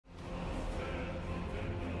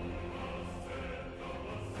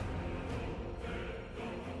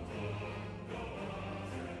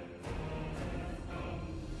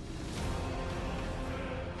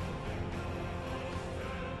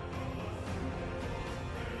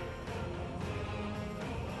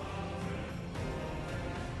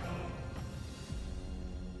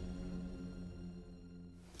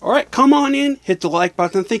Alright, come on in, hit the like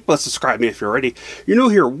button, think about subscribing if you're ready. You're new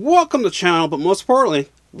here, welcome to the channel, but most importantly,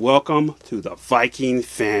 welcome to the Viking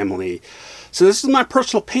family. So this is my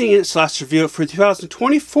personal opinion / review for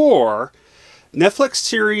 2024 Netflix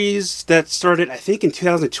series that started, I think, in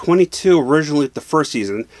 2022, originally the first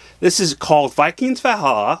season. This is called VIKINGS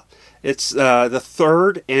VALHALLA. It's the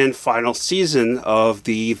third and final season of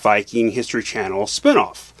the Viking History Channel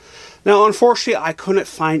spinoff. Now, unfortunately, I couldn't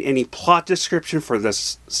find any plot description for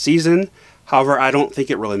this season. However, I don't think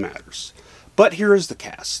it really matters. But here is the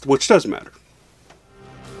cast, which does matter.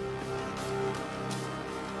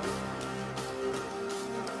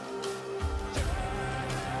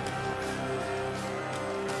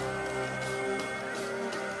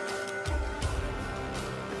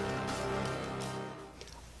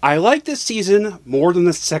 I like this season more than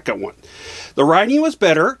the second one. The writing was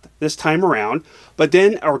better this time around, but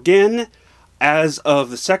then again, as of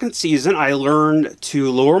the second season, I learned to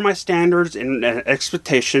lower my standards and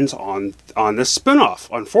expectations on this spinoff,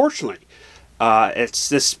 unfortunately. It's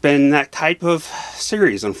just been that type of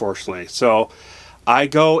series, unfortunately. So I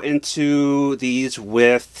go into these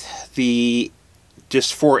with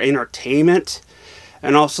just for entertainment,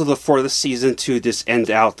 and also for the season to just end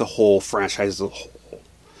out the whole franchise as a whole.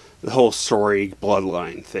 The whole story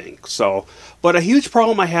bloodline thing. So, but a huge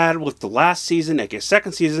problem I had with the last season, like a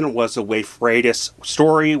second season, was the way Freydis'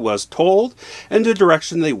 story was told and the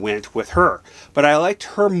direction they went with her. But I liked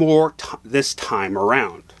her more this time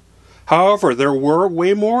around. However, there were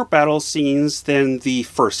way more battle scenes than the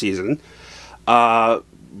first season. But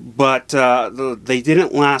they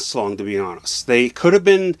didn't last long, to be honest. They could have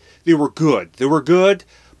been, they were good. They were good,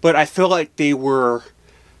 but I feel like they were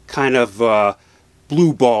kind of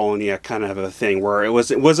blue ball and kind of a thing where it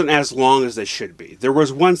wasn't as long as they should be. There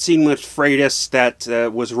was one scene with Freydis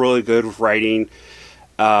that was really good with writing,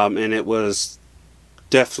 and it was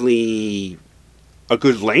definitely a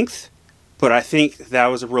good length, but I think that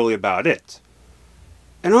was really about it.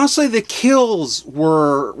 And honestly, the kills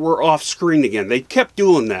were off screen again. They kept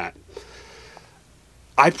doing that.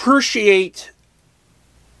 I appreciate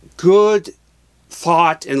good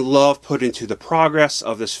thought and love put into the progress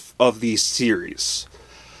of these series,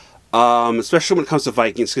 especially when it comes to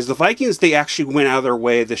Vikings, because the Vikings, they actually went out of their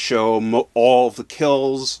way to show all of the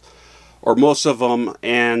kills, or most of them,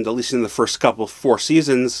 and at least in the first couple 4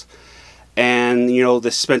 seasons, and you know, they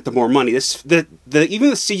spent the more money. Even the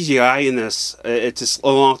CGI in this, it just,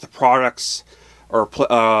 along with the products or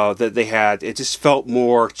that they had, it just felt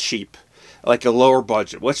more cheap, like a lower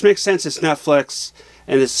budget, which makes sense. It's Netflix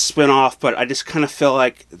and it's a spin-off, but I just kind of feel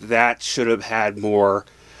like that should have had more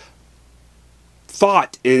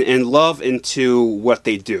thought and love into what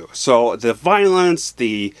they do. So the violence,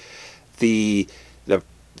 the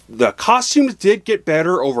costumes did get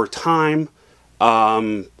better over time,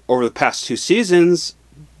 over the past 2 seasons,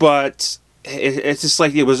 but it's just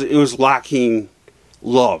like it was lacking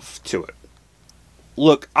love to it.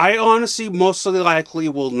 Look, I honestly most likely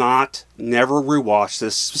will never rewatch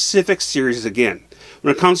this specific series again.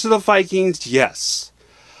 When it comes to the Vikings, yes.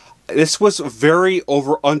 This was a very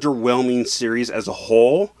underwhelming series as a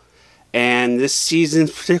whole. And this season in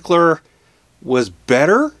particular was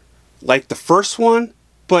better, like the first one.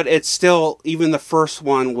 But it's still, even the first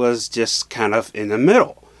one was just kind of in the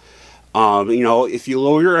middle. You know, if you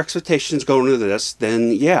lower your expectations going into this,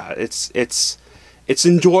 then yeah, it's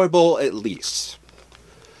enjoyable at least.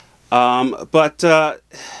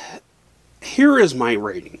 Here is my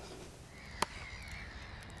rating.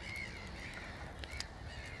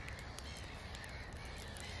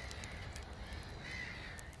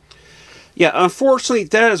 Yeah, unfortunately,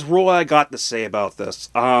 that is all I got to say about this.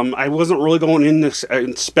 I wasn't really going in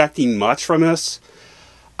expecting much from this.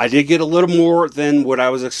 I did get a little more than what I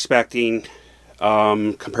was expecting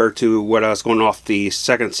compared to what I was going off the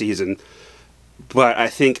second season. But I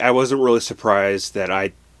think I wasn't really surprised that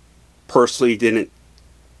I personally didn't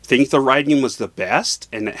think the writing was the best,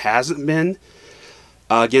 and it hasn't been.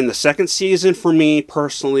 Again, the second season for me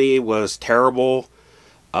personally was terrible.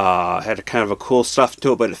 Had a kind of a cool stuff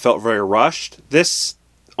to it, but it felt very rushed. This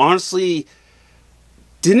honestly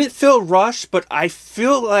didn't feel rushed, but I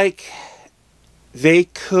feel like they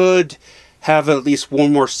could have at least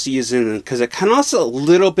one more season, because it kind of also a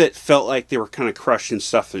little bit felt like they were kind of crushing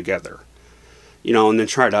stuff together, you know, and then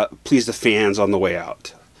try to please the fans on the way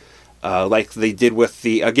out, like they did with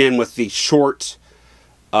the short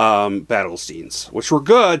battle scenes, which were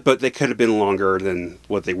good, but they could have been longer than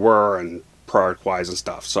what they were, and product-wise and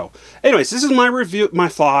stuff. So, anyways, this is my review, my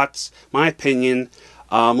thoughts, my opinion.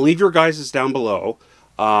 Leave your guys' down below.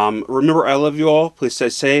 Remember, I love you all. Please stay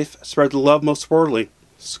safe. Spread the love, most importantly.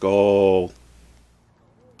 Skål.